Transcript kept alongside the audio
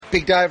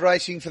Big day of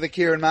racing for the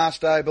Kieran Maher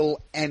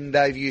stable and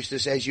Dave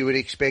Eustace, as you would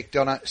expect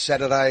on a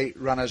Saturday.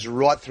 Runners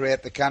right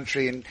throughout the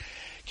country, and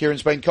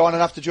Kieran's been kind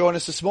enough to join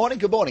us this morning.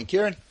 Good morning,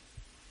 Kieran.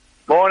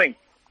 Morning.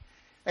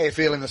 How are you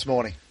feeling this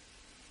morning?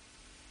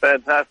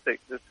 Fantastic.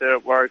 Just there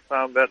at Warwick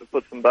Farm, about to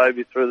put some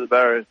babies through the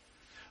barriers.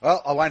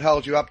 Well, I won't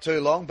hold you up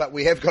too long, but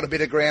we have got a bit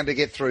of ground to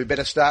get through.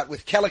 Better start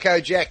with Calico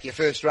Jack, your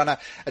first runner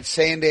at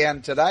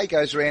Sandown today.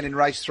 Goes around in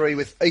race 3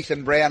 with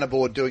Ethan Brown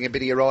aboard doing a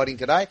bit of your riding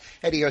today.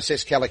 How do you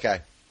assess Calico?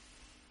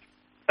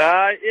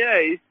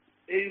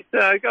 He's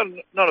got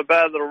not a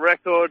bad little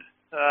record.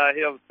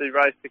 He obviously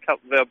raced a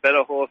couple of our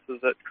better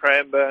horses at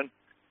Cranbourne.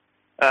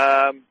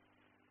 I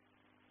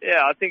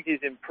think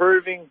he's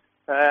improving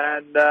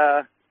and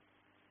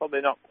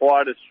probably not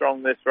quite as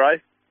strong this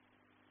race.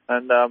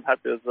 And I'm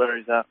happy with where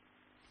he's at.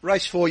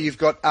 Race 4, you've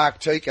got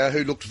Arctica,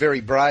 who looked very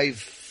brave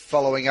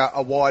following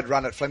a wide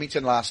run at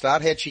Flemington last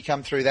start. How'd she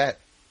come through that?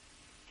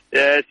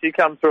 Yeah, she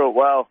come through it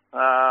well.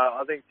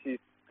 I think she's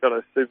got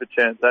a super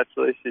chance,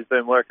 actually. She's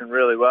been working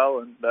really well,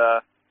 and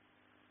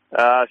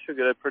she'll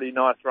get a pretty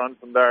nice run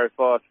from Barrier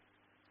 5.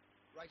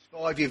 Race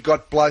 5, you've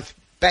got both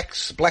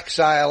Black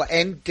Sail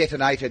and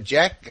Detonator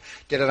Jack.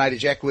 Detonator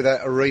Jack with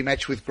a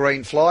rematch with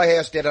Green Fly.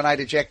 How's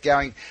Detonator Jack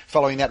going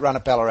following that run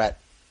at Ballarat?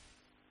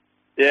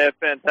 Yeah,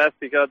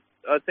 fantastic.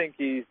 I think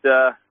he's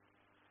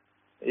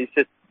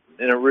just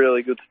in a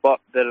really good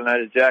spot,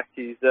 Detonator Jack.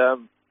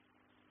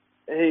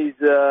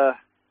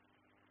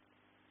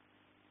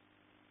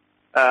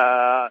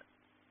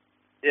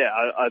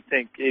 I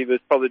think he was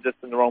probably just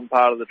in the wrong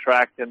part of the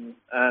track, and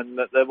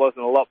there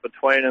wasn't a lot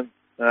between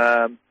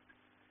them.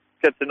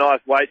 Gets a nice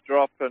weight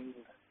drop, and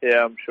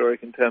I'm sure he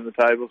can turn the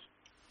tables.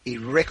 His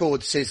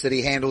record says that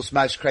he handles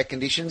most track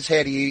conditions.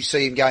 How do you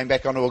see him going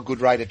back onto a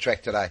good rated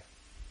track today?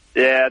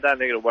 Yeah, I don't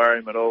think it'll worry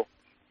him at all.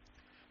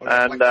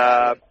 And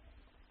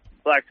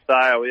Black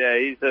Sail,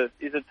 he's a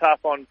tough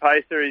on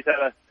pacer. He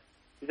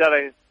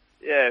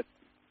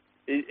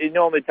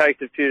normally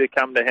takes a few to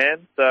come to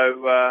hand.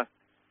 So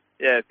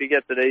if he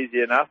gets it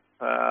easy enough,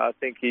 I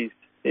think he's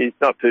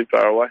not too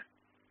far away.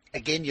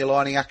 Again, you're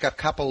lining up a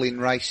couple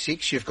in race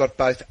 6. You've got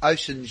both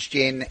Ocean's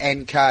Gen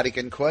and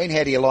Cardigan Queen.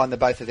 How do you line the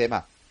both of them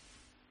up?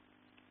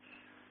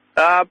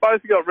 Both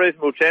have got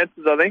reasonable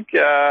chances, I think.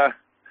 I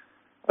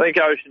think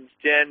Ocean's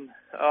Gen,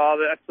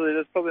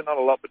 there's probably not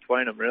a lot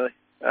between them, really.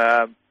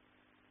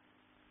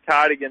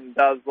 Cardigan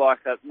does like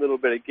a little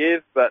bit of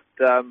give, but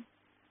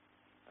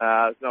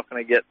it's not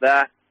going to get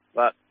that.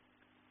 But,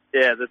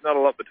 there's not a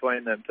lot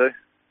between them two.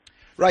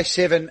 Race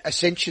 7,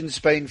 Ascension's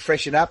been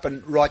freshened up,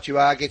 and Right You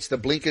Are gets the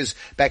blinkers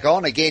back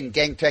on. Again,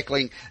 gang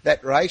tackling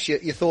that race.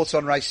 Your thoughts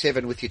on race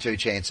 7 with your two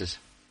chances?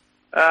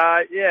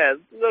 A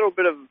little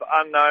bit of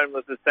unknown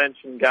with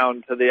Ascension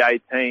going to the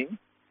 18.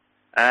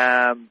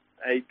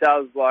 He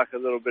does like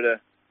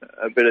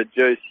a bit of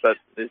juice, but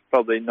he's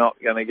probably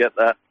not going to get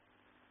that.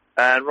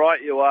 And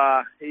Right You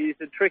Are, he's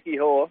a tricky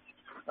horse.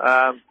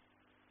 I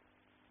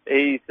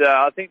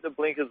think the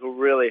blinkers will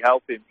really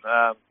help him.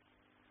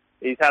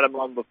 He's had him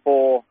on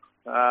before.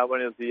 When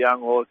he was a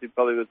young horse, he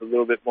probably was a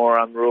little bit more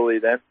unruly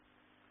then.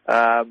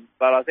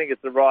 But I think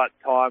it's the right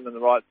time and the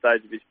right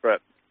stage of his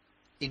prep.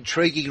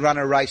 Intriguing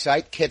runner race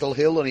 8, Kettle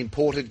Hill, an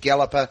imported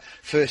galloper,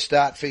 first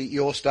start for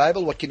your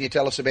stable. What can you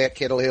tell us about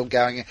Kettle Hill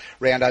going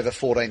around over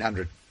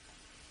 1,400?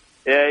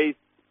 Yeah,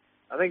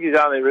 I think he's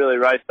only really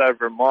raced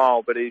over a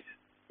mile, but he's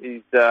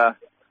a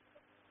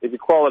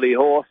quality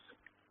horse.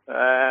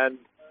 And,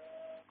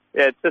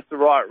 it's just the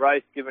right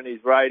race given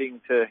his rating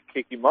to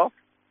kick him off.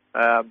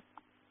 I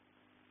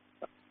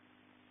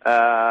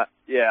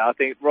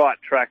think right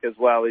track as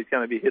well. He's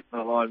going to be hitting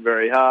the line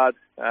very hard.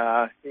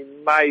 He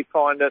may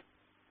find it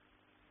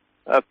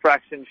a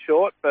fraction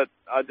short, but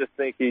I just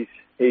think he's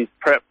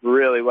prepped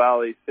really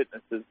well. His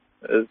fitness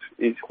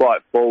is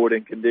quite forward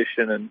in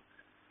condition, and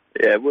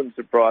it wouldn't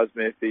surprise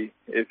me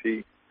if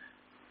he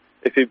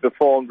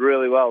performed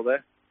really well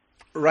there.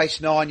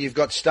 Race 9, you've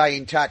got Stay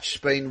in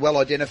Touch, been well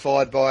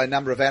identified by a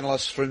number of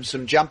analysts from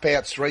some jump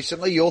outs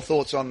recently. Your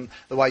thoughts on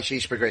the way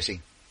she's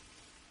progressing?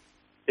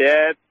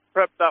 Yeah,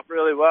 prepped up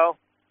really well.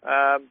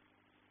 As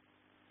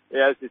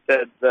you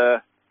said,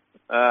 the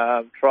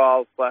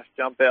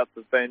trials/jump outs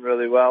have been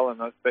really well,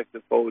 and I expect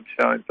a forward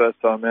showing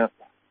first time out.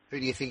 Who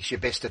do you think's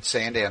your best at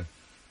Sandown?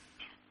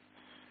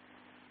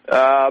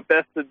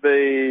 Best would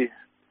be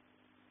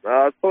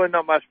probably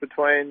not much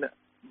between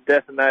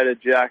Detonator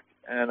Jack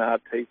and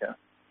Arctica.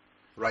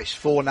 Race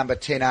 4, number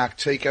 10,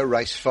 Arctica.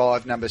 Race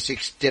 5, number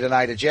 6,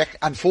 Detonator Jack.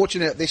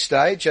 Unfortunate at this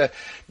stage,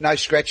 no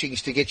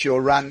scratchings to get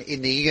your run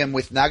in the Ingham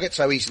with Nugget,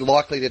 so he's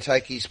likely to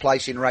take his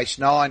place in race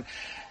 9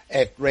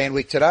 at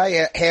Randwick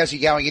today. How's he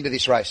going into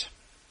this race?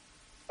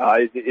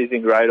 He's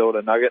in great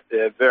order, Nugget.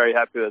 Yeah, very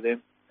happy with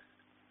him.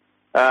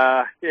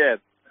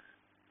 It's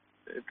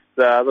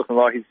looking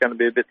like he's going to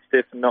be a bit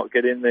stiff and not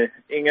get in the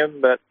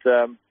Ingham, but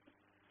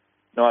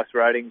nice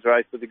ratings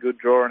race with a good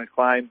draw and a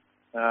claim.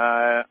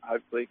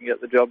 Hopefully he can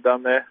get the job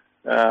done there.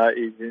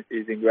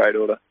 He's in great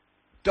order.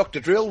 Dr.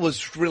 Drill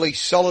was really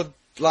solid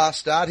last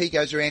start. He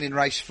goes around in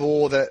race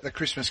 4, the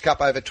Christmas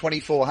Cup, over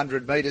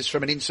 2,400 metres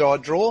from an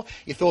inside draw.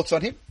 Your thoughts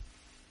on him?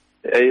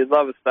 Yeah, you'd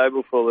love a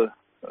stable full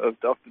of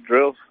Dr.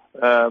 Drills.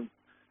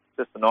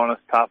 Just an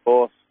honest, tough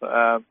horse.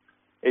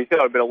 He's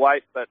got a bit of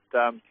weight, but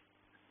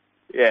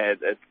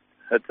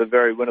it's a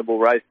very winnable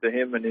race for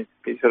him, and he's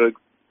got a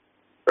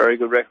very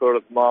good record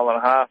at the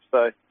 1.5 miles.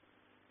 So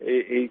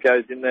he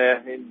goes in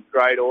there in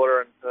great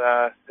order, and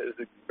there's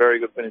a very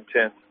good winning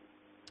chance.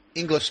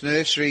 Inglis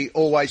Nursery,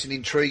 always an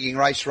intriguing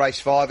race, race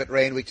 5 at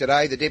Randwick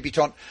today. The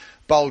debutant,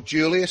 Bold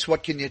Julius.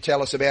 What can you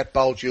tell us about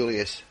Bold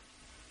Julius?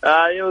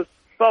 It was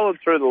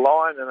solid through the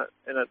line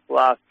in its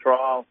last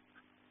trial.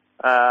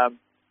 A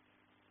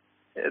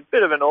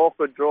bit of an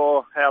awkward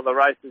draw how the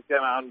race is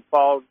going to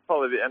unfold.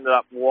 Probably ended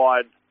up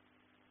wide,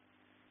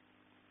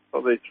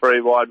 probably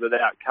 3 wide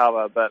without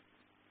cover, but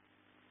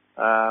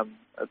at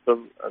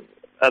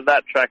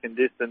that track and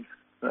distance,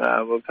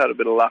 we've had a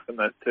bit of luck in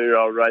those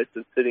 2-year-old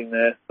races sitting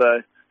there.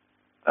 So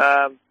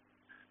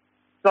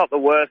it's not the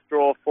worst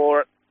draw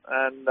for it,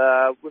 and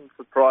wouldn't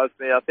surprise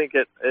me. I think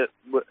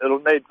it'll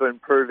need to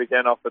improve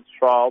again off its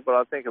trial, but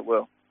I think it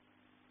will.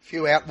 A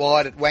few out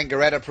wide at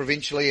Wangaratta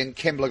Provincially and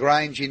Kembla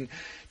Grange in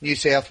New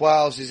South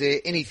Wales. Is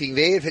there anything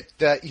there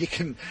that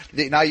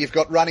you've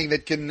got running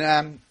that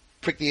can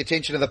prick the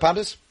attention of the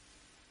punters?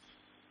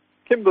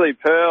 Kimberley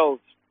Pearl's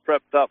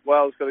prepped up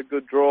well. It's got a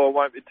good draw.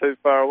 Won't be too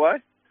far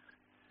away.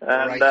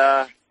 And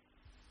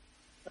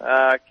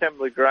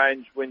Kembla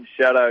Grange, Wind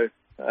Shadow.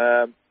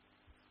 I've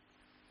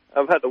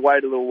had to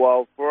wait a little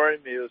while for him.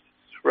 He was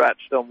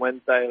scratched on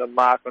Wednesday and a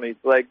mark on his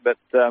leg, but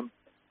he's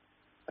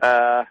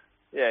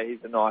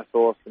a nice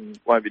horse and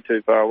won't be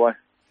too far away.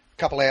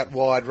 Couple out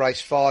wide,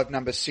 race 5,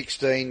 number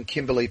 16,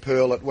 Kimberley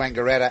Pearl at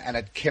Wangaratta, and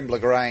at Kembla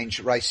Grange,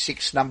 race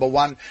 6, number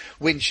 1,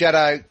 Wind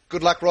Shadow.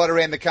 Good luck right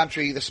around the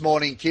country this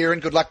morning,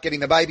 Kieran. Good luck getting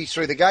the babies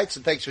through the gates,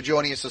 and thanks for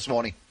joining us this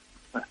morning.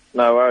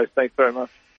 No worries. Thanks very much.